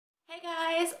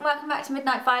guys, welcome back to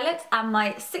Midnight Violet and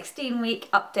my 16-week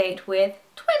update with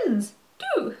twins.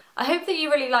 I hope that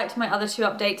you really liked my other two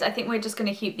updates. I think we're just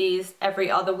going to keep these every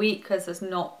other week because there's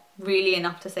not really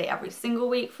enough to say every single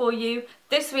week for you.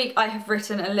 This week I have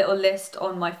written a little list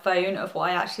on my phone of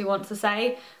what I actually want to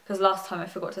say, because last time I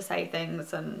forgot to say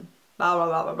things and blah blah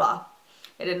blah blah blah.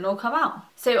 It didn't all come out.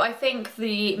 So I think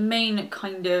the main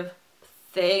kind of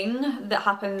thing that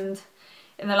happened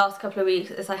in the last couple of weeks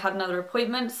is I had another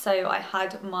appointment. So I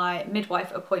had my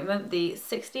midwife appointment, the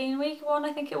 16-week one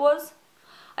I think it was.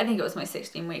 I think it was my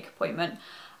 16-week appointment.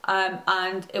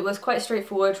 And it was quite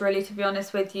straightforward really, to be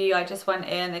honest with you. I just went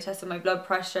in, they tested my blood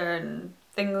pressure and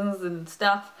things and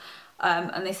stuff,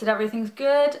 and they said everything's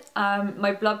good.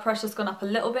 My blood pressure's gone up a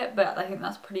little bit, but I think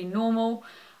that's pretty normal.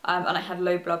 And I had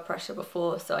low blood pressure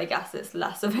before, so I guess it's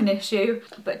less of an issue,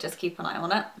 but just keep an eye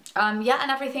on it. Yeah,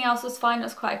 and everything else was fine. It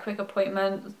was quite a quick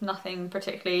appointment. Nothing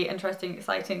particularly interesting,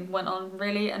 exciting went on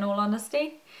really, in all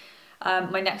honesty.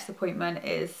 My next appointment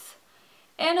is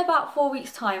in about 4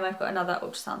 weeks time. I've got another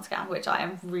ultrasound scan, which I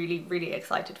am really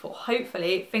excited for.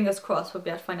 Hopefully, fingers crossed, we'll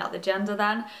be able to find out the gender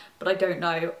then, but I don't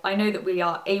know. I know that we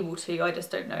are able to, I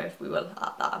just don't know if we will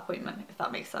at that appointment, if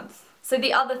that makes sense. So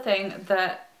the other thing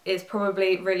that is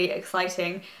probably really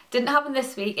exciting didn't happen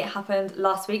this week, it happened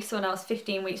last week, so when I was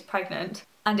 15 weeks pregnant,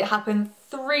 and it happened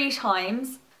 3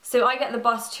 times. So I get the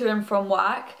bus to and from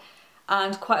work,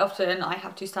 and quite often I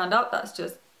have to stand up, that's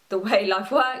just the way life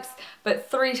works,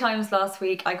 but 3 times last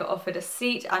week I got offered a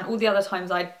seat, and all the other times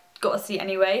I got a seat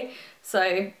anyway.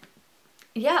 So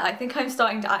yeah, I think I'm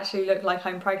starting to actually look like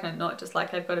I'm pregnant, not just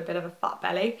like I've got a bit of a fat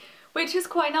belly, which is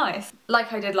quite nice.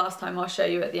 Like I did last time, I'll show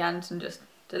you at the end and just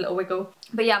do a little wiggle.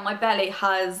 But yeah, my belly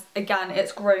has, again,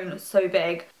 it's grown so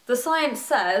big. The science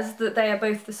says that they are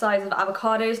both the size of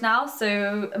avocados now,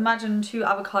 so imagine 2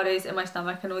 avocados in my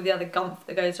stomach and all the other gump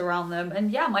that goes around them,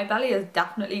 and yeah, my belly has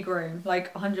definitely grown,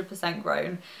 like 100%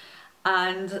 grown.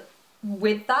 And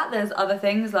with that, there's other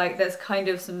things, like there's kind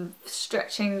of some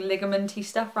stretching ligamenty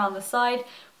stuff around the side,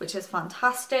 which is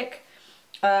fantastic.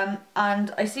 And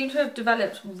I seem to have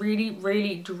developed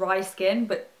really dry skin,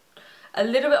 but a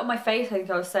little bit on my face. I think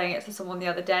I was saying it to someone the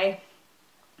other day,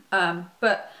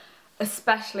 but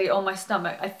especially on my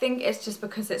stomach. I think it's just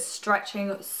because it's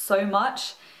stretching so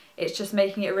much, it's just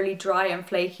making it really dry and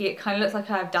flaky. It kind of looks like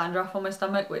I have dandruff on my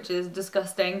stomach, which is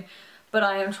disgusting, but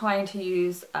I am trying to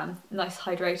use nice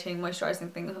hydrating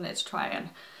moisturising things on it to try and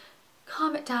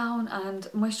calm it down and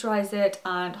moisturise it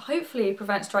and hopefully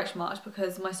prevent stretch marks,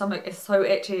 because my stomach is so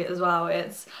itchy as well.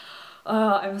 It's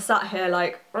I'm sat here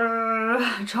like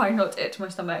trying not to itch my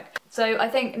stomach. So I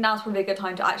think now's probably a good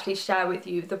time to actually share with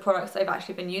you the products I've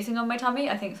actually been using on my tummy.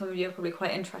 I think some of you are probably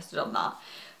quite interested on that.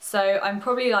 So I'm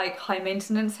probably like high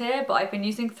maintenance here, but I've been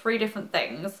using 3 different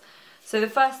things. So the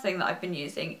first thing that I've been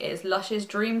using is Lush's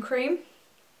Dream Cream.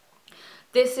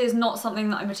 This is not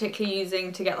something that I'm particularly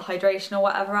using to get the hydration or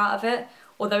whatever out of it,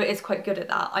 although it is quite good at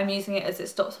that. I'm using it as it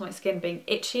stops my skin being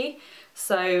itchy.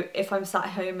 So if I'm sat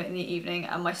home in the evening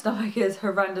and my stomach is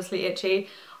horrendously itchy,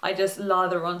 I just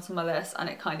lather on some of this and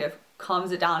it kind of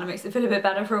calms it down and makes it feel a bit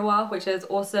better for a while, which is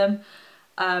awesome.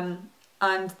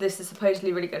 And this is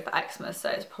supposedly really good for eczema, so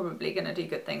it's probably going to do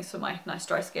good things for my nice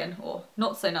dry skin, or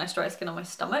not so nice dry skin on my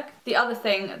stomach. The other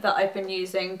thing that I've been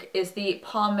using is the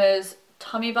Palmer's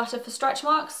Tummy Butter for stretch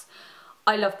marks.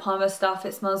 I love Palmer's stuff,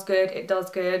 it smells good, it does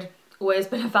good, always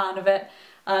been a fan of it.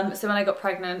 So when I got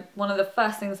pregnant, one of the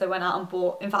first things I went out and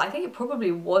bought, in fact I think it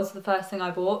probably was the first thing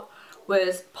I bought,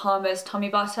 was Palmer's Tummy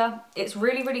Butter. It's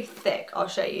really thick, I'll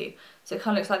show you. So it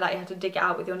kind of looks like that, you have to dig it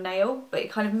out with your nail, but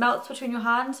it kind of melts between your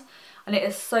hands and it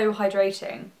is so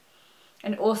hydrating.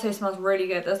 And it also smells really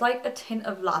good. There's like a tint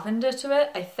of lavender to it,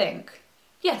 I think.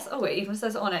 Yes, oh it even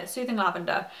says it on it, soothing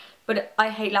lavender. But I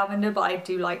hate lavender, but I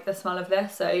do like the smell of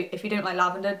this, so if you don't like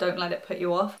lavender, don't let it put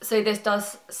you off. So this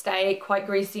does stay quite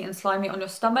greasy and slimy on your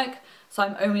stomach, so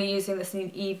I'm only using this in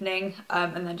the evening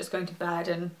and then just going to bed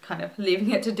and kind of leaving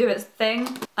it to do its thing.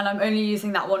 And I'm only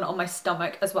using that one on my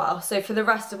stomach as well. So for the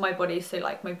rest of my body, so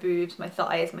like my boobs, my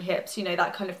thighs, my hips, you know,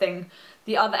 that kind of thing,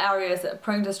 the other areas that are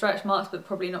prone to stretch marks but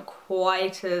probably not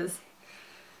quite as,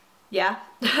 yeah.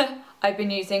 I've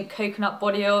been using coconut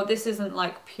body oil. This isn't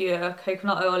like pure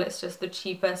coconut oil, it's just the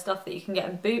cheaper stuff that you can get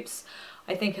in Boots.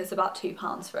 I think it's about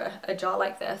 £2 for a jar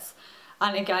like this.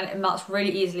 And again, it melts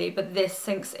really easily, but this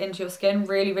sinks into your skin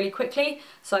really quickly.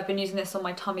 So I've been using this on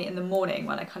my tummy in the morning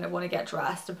when I kind of want to get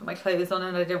dressed and put my clothes on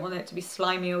and I don't want it to be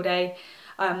slimy all day.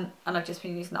 And I've just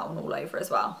been using that one all over as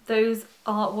well. Those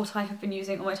are what I have been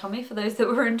using on my tummy for those that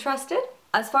were interested.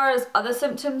 As far as other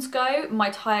symptoms go, my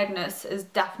tiredness is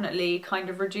definitely kind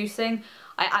of reducing.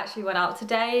 I actually went out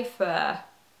today for,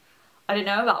 I don't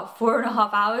know, about 4.5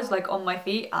 hours like on my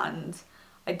feet, and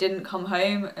I didn't come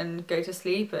home and go to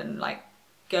sleep and like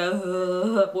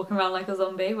go walking around like a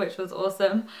zombie, which was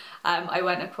awesome. I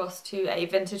went across to a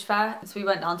vintage fair, so we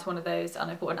went down to one of those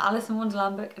and I bought an Alice in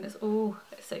Wonderland book, and it's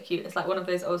so cute. It's like one of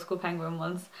those old school penguin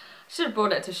ones. I should have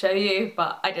brought it to show you,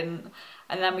 but I didn't.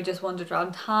 And then we just wandered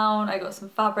around town. I got some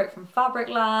fabric from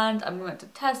Fabricland, and we went to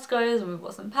Tesco's and we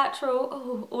bought some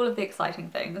petrol. All of the exciting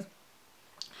things.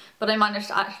 But I managed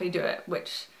to actually do it,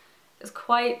 which is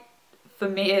quite, for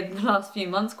me in the last few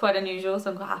months, quite unusual,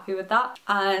 so I'm quite happy with that.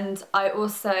 And I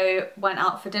also went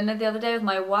out for dinner the other day with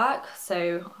my work,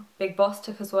 so Big Boss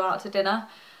took us all out to dinner,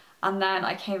 and then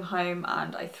I came home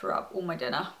and I threw up all my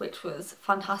dinner, which was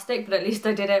fantastic, but at least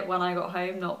I did it when I got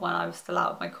home, not when I was still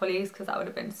out with my colleagues, because that would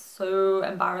have been so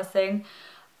embarrassing.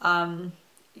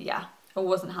 Yeah, I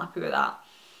wasn't happy with that.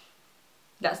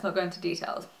 Let's not go into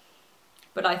details.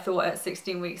 But I thought at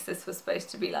 16 weeks this was supposed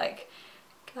to be like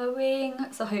going,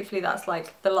 so hopefully that's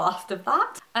like the last of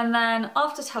that. And then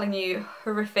after telling you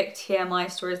horrific TMI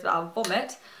stories about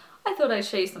vomit, I thought I'd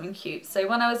show you something cute. So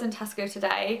when I was in Tesco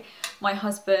today, my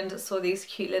husband saw these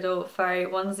cute little furry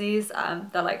onesies,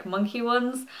 they're like monkey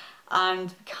ones,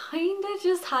 and kind of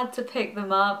just had to pick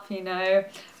them up, you know,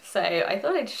 so I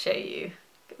thought I'd show you.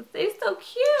 They're so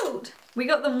cute. We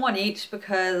got them one each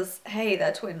because, hey,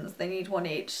 they're twins, they need one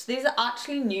each. These are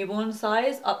actually newborn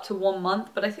size, up to 1 month,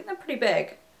 but I think they're pretty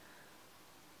big.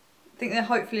 I think they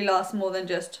hopefully last more than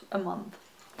just a month.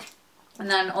 And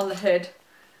then on the hood,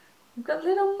 we've got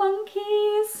little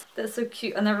monkeys. They're so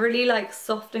cute, and they're really like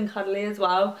soft and cuddly as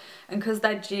well. And because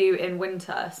they're due in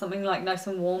winter, something like nice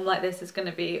and warm like this is going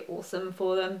to be awesome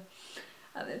for them.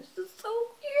 And they're just so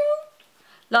cute.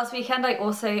 Last weekend I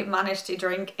also managed to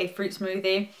drink a fruit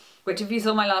smoothie, which if you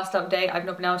saw my last update, I've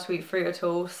not been able to eat fruit at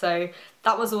all, so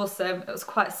that was awesome. It was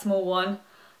quite a small one,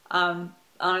 and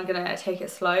I'm gonna take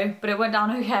it slow, but it went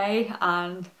down okay,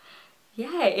 and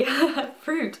yay,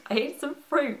 fruit. I ate some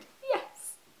fruit.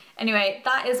 Anyway,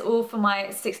 that is all for my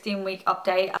 16-week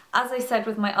update. As I said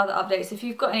with my other updates, if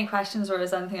you've got any questions or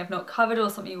is anything I've not covered or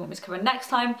something you want me to cover next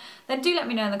time, then do let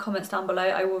me know in the comments down below.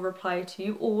 I will reply to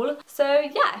you all. So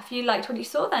yeah, if you liked what you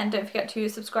saw, then don't forget to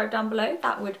subscribe down below.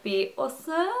 That would be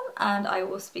awesome, and I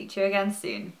will speak to you again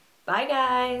soon. Bye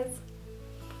guys!